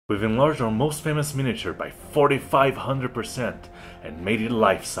We've enlarged our most famous miniature by 4,500% and made it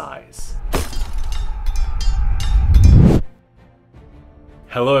life-size.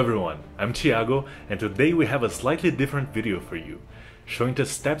 Hello everyone, I'm Thiago, and today we have a slightly different video for you, showing the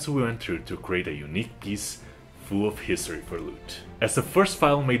steps we went through to create a unique piece full of history for loot. As the first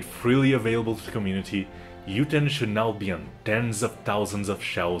file made freely available to the community, Uten should now be on tens of thousands of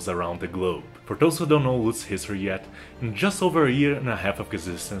shelves around the globe. For those who don't know Loot's history yet, in just over a year and a half of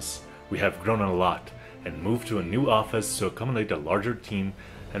existence, we have grown a lot and moved to a new office to accommodate a larger team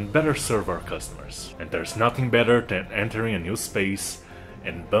and better serve our customers. And there's nothing better than entering a new space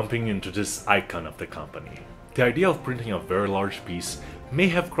and bumping into this icon of the company. The idea of printing a very large piece may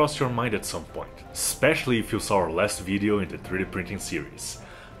have crossed your mind at some point, especially if you saw our last video in the 3D printing series,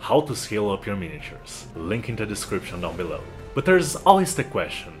 how to scale up your miniatures, link in the description down below. But there's always the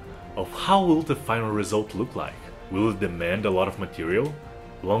question of how will the final result look like? Will it demand a lot of material,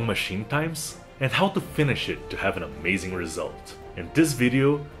 long machine times, and how to finish it to have an amazing result? In this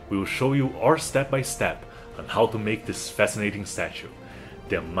video, we will show you our step-by-step on how to make this fascinating statue,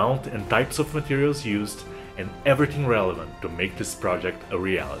 the amount and types of materials used, and everything relevant to make this project a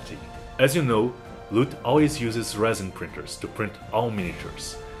reality. As you know, Loot always uses resin printers to print all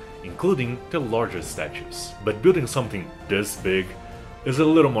miniatures, including the largest statues. But building something this big is a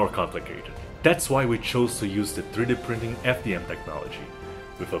little more complicated. That's why we chose to use the 3D printing FDM technology,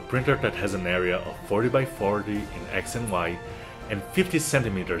 with a printer that has an area of 40 by 40 in X and Y, and 50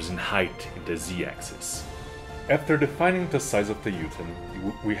 centimeters in height in the Z-axis. After defining the size of the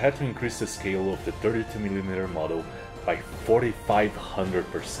Uten, we had to increase the scale of the 32mm model by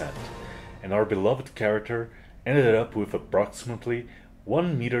 4,500%, and our beloved character ended up with approximately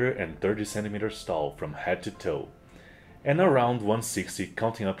 1 meter and 30 centimeters tall from head to toe, and around 160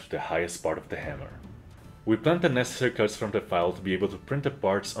 counting up to the highest part of the hammer. We planned the necessary cuts from the file to be able to print the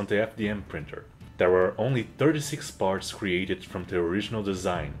parts on the FDM printer. There were only 36 parts created from the original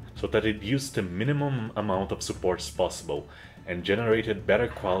design, so that it used the minimum amount of supports possible and generated better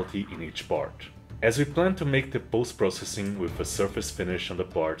quality in each part. As we planned to make the post-processing with a surface finish on the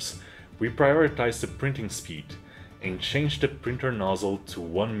parts, we prioritized the printing speed and changed the printer nozzle to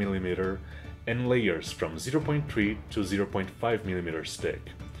 1mm and layers from 0.3 to 0.5mm thick,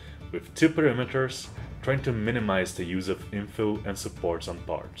 with 2 perimeters, trying to minimize the use of infill and supports on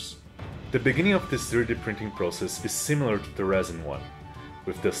parts. The beginning of this 3D printing process is similar to the resin one,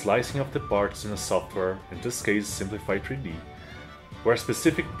 with the slicing of the parts in a software, in this case Simplify 3D, where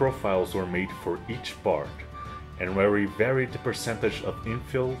specific profiles were made for each part, and where we varied the percentage of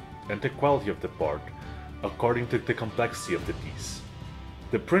infill and the quality of the part according to the complexity of the piece.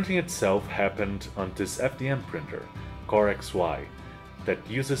 The printing itself happened on this FDM printer, Core XY, that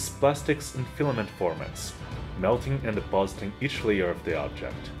uses plastics in filament formats, melting and depositing each layer of the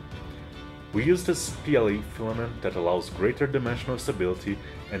object. We use this PLA filament that allows greater dimensional stability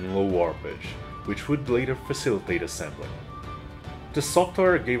and low warpage, which would later facilitate assembly. The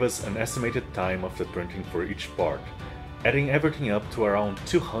software gave us an estimated time of the printing for each part, adding everything up to around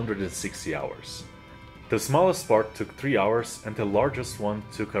 260 hours. The smallest part took 3 hours and the largest one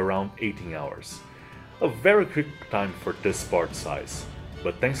took around 18 hours. A very quick time for this part size,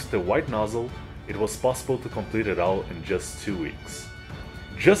 but thanks to the wide nozzle, it was possible to complete it all in just 2 weeks.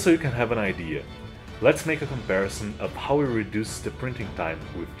 Just so you can have an idea, let's make a comparison of how we reduced the printing time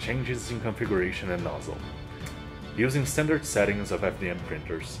with changes in configuration and nozzle. Using standard settings of FDM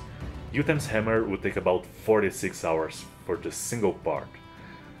printers, Uten's hammer would take about 46 hours for the single part,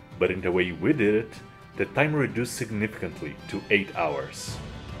 but in the way we did it, the time reduced significantly to 8 hours.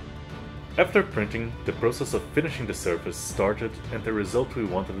 After printing, the process of finishing the surface started, and the result we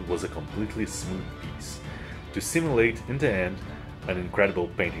wanted was a completely smooth piece, to simulate, in the end, an incredible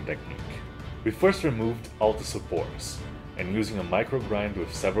painting technique. We first removed all the supports, and using a micro grind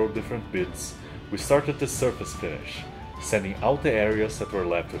with several different bits, we started the surface finish, sanding out the areas that were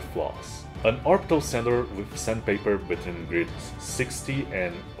left with flaws. An orbital sander with sandpaper between grids 60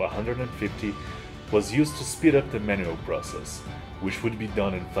 and 150 was used to speed up the manual process, which would be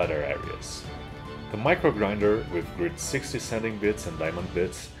done in flatter areas. The micro grinder with grid 60 sanding bits and diamond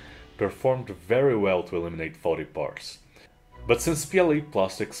bits performed very well to eliminate faulty parts. But since PLA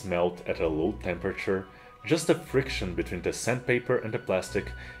plastics melt at a low temperature, just the friction between the sandpaper and the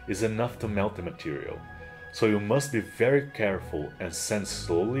plastic is enough to melt the material, so you must be very careful and sand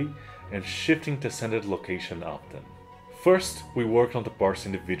slowly and shifting the sanded location often. First, we worked on the parts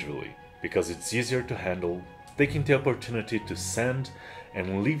individually, because it's easier to handle, taking the opportunity to sand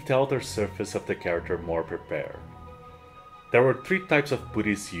and leave the outer surface of the character more prepared. There were 3 types of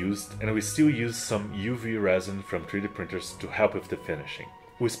putties used, and we still use some UV resin from 3D printers to help with the finishing.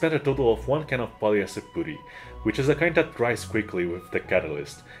 We spent a total of 1 can of polyester putty, which is a kind that dries quickly with the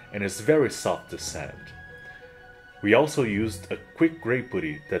catalyst and is very soft to sand. We also used a quick grey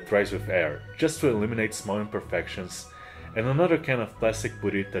putty that dries with air just to eliminate small imperfections, and another can of plastic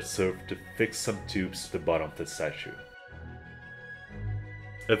putty that served to fix some tubes to the bottom of the statue.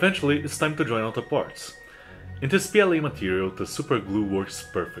 Eventually, it's time to join all the parts. In this PLA material, the super glue works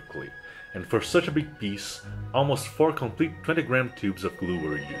perfectly, and for such a big piece, almost 4 complete 20-gram tubes of glue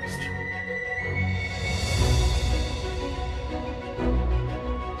were used.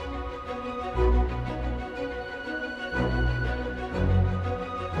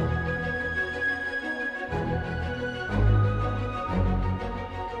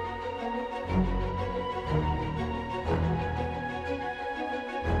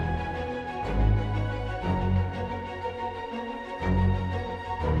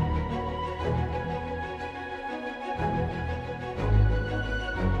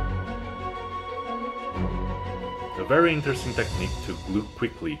 A very interesting technique to glue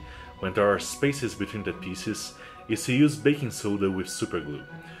quickly when there are spaces between the pieces is to use baking soda with superglue,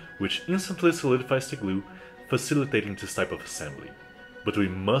 which instantly solidifies the glue, facilitating this type of assembly. But we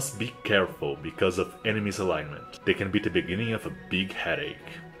must be careful because of enemy misalignment. They can be the beginning of a big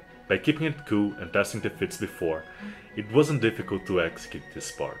headache. By keeping it cool and testing the fits before, it wasn't difficult to execute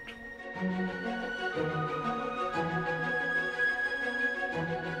this part.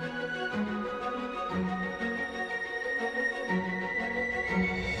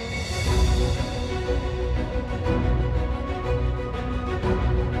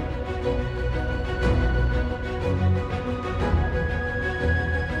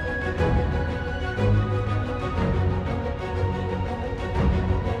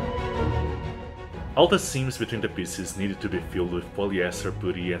 All the seams between the pieces needed to be filled with polyester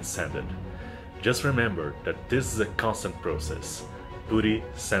putty and sanded. Just remember that this is a constant process. Putty,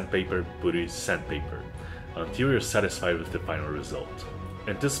 sandpaper, putty, sandpaper, until you're satisfied with the final result.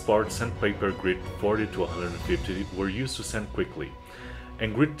 In this part, sandpaper grit 40 to 150 were used to sand quickly,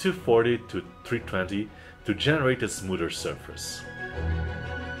 and grit 240 to 320 to generate a smoother surface.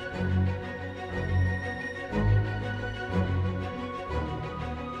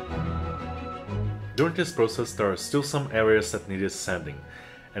 During this process there are still some areas that needed sanding,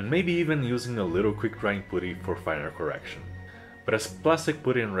 and maybe even using a little quick drying putty for finer correction. But as plastic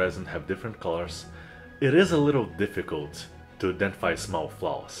putty and resin have different colors, it is a little difficult to identify small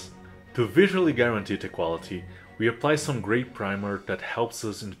flaws. To visually guarantee the quality, we apply some gray primer that helps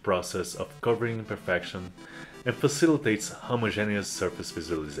us in the process of covering imperfection and facilitates homogeneous surface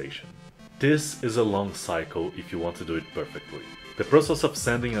visualization. This is a long cycle if you want to do it perfectly. The process of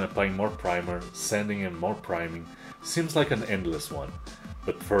sanding and applying more primer, sanding and more priming seems like an endless one,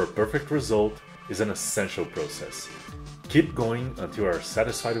 but for a perfect result is an essential process. Keep going until you are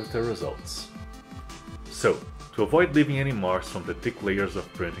satisfied with the results. So, to avoid leaving any marks from the thick layers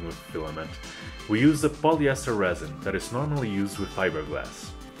of printing with filament, we use a polyester resin that is normally used with fiberglass.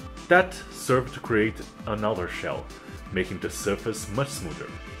 That served to create an outer shell, making the surface much smoother.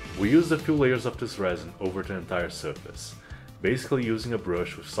 We used a few layers of this resin over the entire surface, basically using a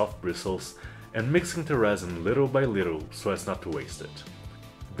brush with soft bristles and mixing the resin little by little so as not to waste it.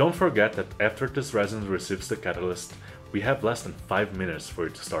 Don't forget that after this resin receives the catalyst, we have less than 5 minutes for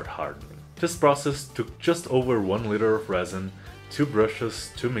it to start hardening. This process took just over 1 liter of resin, 2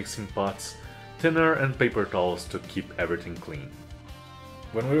 brushes, 2 mixing pots, thinner and paper towels to keep everything clean.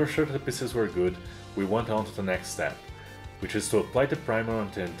 When we were sure the pieces were good, we went on to the next step, which is to apply the primer on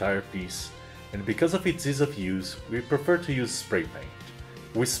the entire piece, and because of its ease of use, we prefer to use spray paint.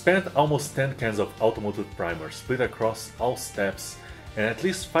 We spent almost 10 cans of automotive primer split across all steps, and at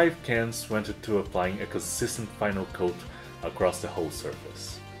least 5 cans went into applying a consistent final coat across the whole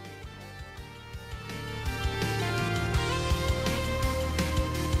surface.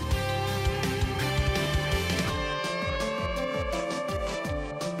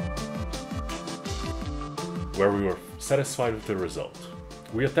 Where we were satisfied with the result.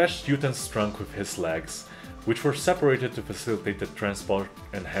 We attached Uten's trunk with his legs, which were separated to facilitate the transport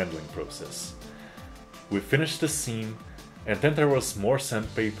and handling process. We finished the seam, and then there was more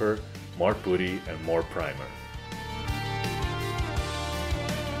sandpaper, more putty and more primer.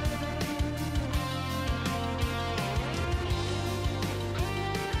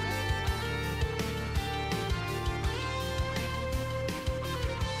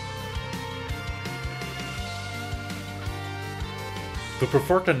 To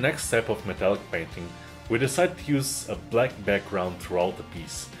perform the next step of metallic painting, we decided to use a black background throughout the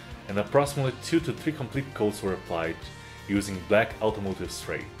piece, and approximately 2 to 3 complete coats were applied using black automotive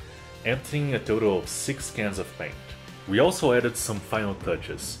spray, emptying a total of 6 cans of paint. We also added some final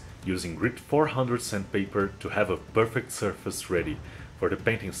touches, using grit 400 sandpaper to have a perfect surface ready for the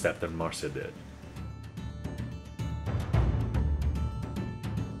painting step that Marcia did.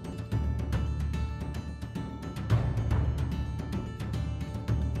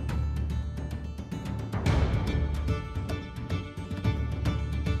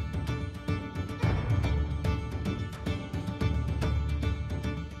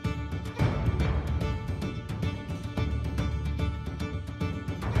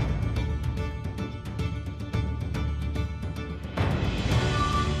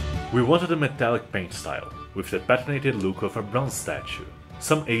 We wanted a metallic paint style, with the patinated look of a bronze statue.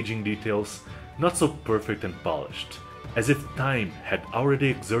 Some aging details, not so perfect and polished, as if time had already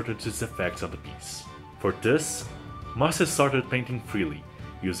exerted its effects on the piece. For this, Marcia started painting freely,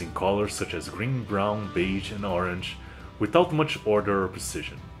 using colors such as green, brown, beige and orange, without much order or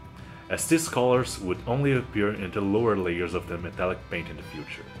precision, as these colors would only appear in the lower layers of the metallic paint in the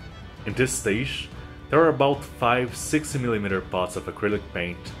future. In this stage, there are about 5 60mm pots of acrylic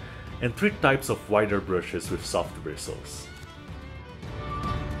paint and 3 types of wider brushes with soft bristles.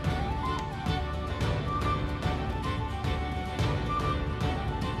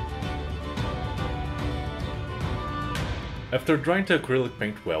 After drying the acrylic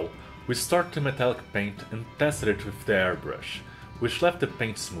paint well, we started the metallic paint and tested it with the airbrush, which left the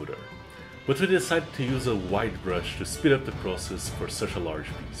paint smoother. But we decided to use a wide brush to speed up the process for such a large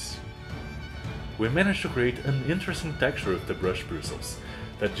piece. We managed to create an interesting texture with the brush bristles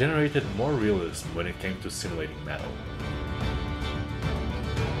that generated more realism when it came to simulating metal.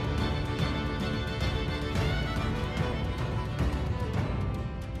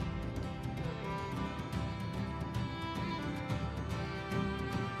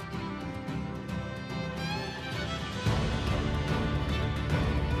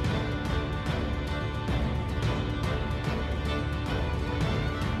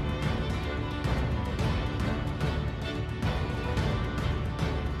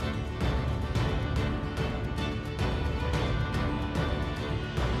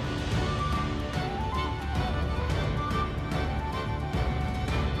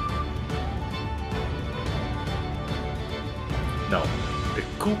 Now, the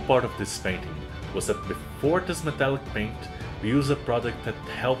cool part of this painting was that before this metallic paint, we use a product that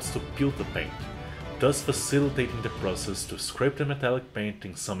helps to peel the paint, thus facilitating the process to scrape the metallic paint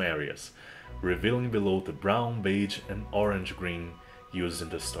in some areas, revealing below the brown, beige and orange-green used in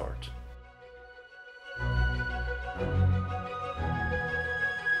the start.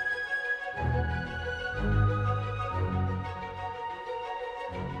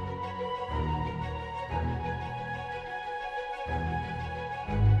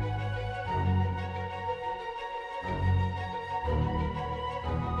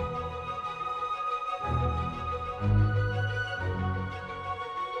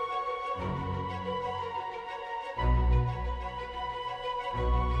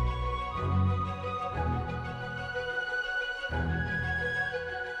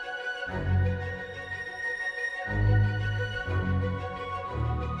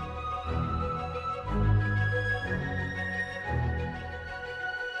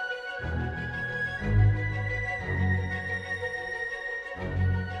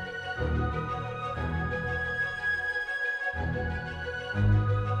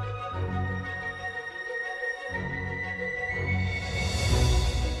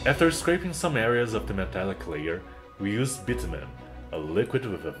 After scraping some areas of the metallic layer, we used bitumen, a liquid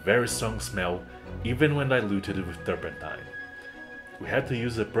with a very strong smell even when diluted with turpentine. We had to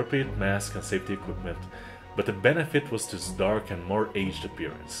use appropriate mask and safety equipment, but the benefit was this dark and more aged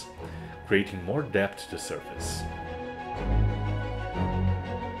appearance, creating more depth to the surface.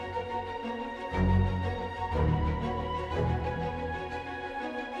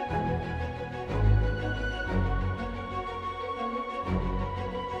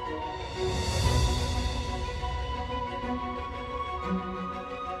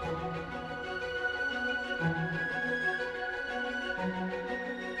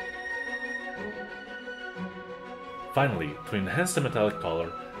 Finally, to enhance the metallic color,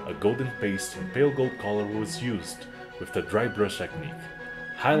 a golden paste in pale gold color was used with the dry brush technique,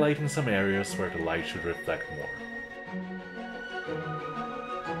 highlighting some areas where the light should reflect more.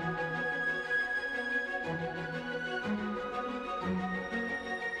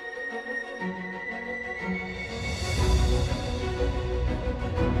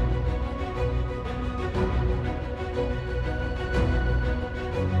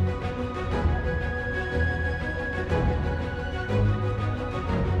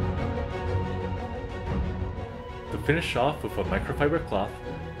 To finish off with a microfiber cloth,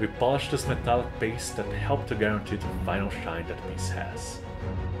 we polished this metallic base that helped to guarantee the final shine that piece has.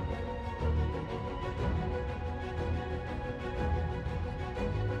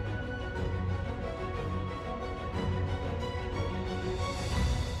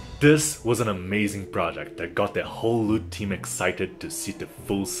 This was an amazing project that got the whole loot team excited to see the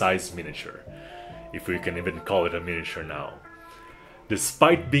full-size miniature, if we can even call it a miniature now.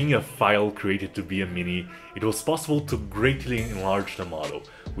 Despite being a file created to be a mini, it was possible to greatly enlarge the model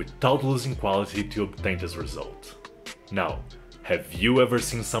without losing quality to obtain this result. Now, have you ever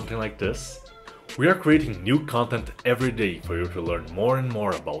seen something like this? We are creating new content every day for you to learn more and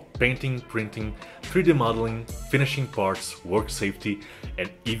more about painting, printing, 3D modeling, finishing parts, work safety,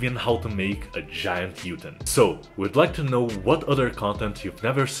 and even how to make a giant Uten. So, we'd like to know what other content you've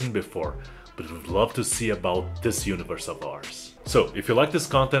never seen before, but would love to see about this universe of ours. So, if you like this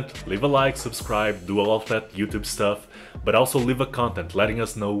content, leave a like, subscribe, do all of that YouTube stuff, but also leave a comment letting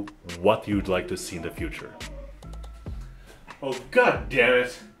us know what you'd like to see in the future. Oh, god damn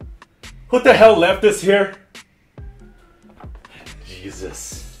it! Who the hell left this here?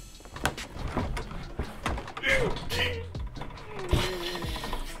 Jesus.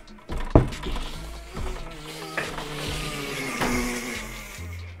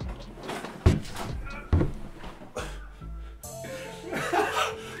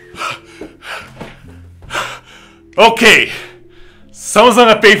 Okay, someone's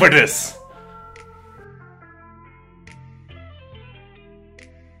gonna pay for this.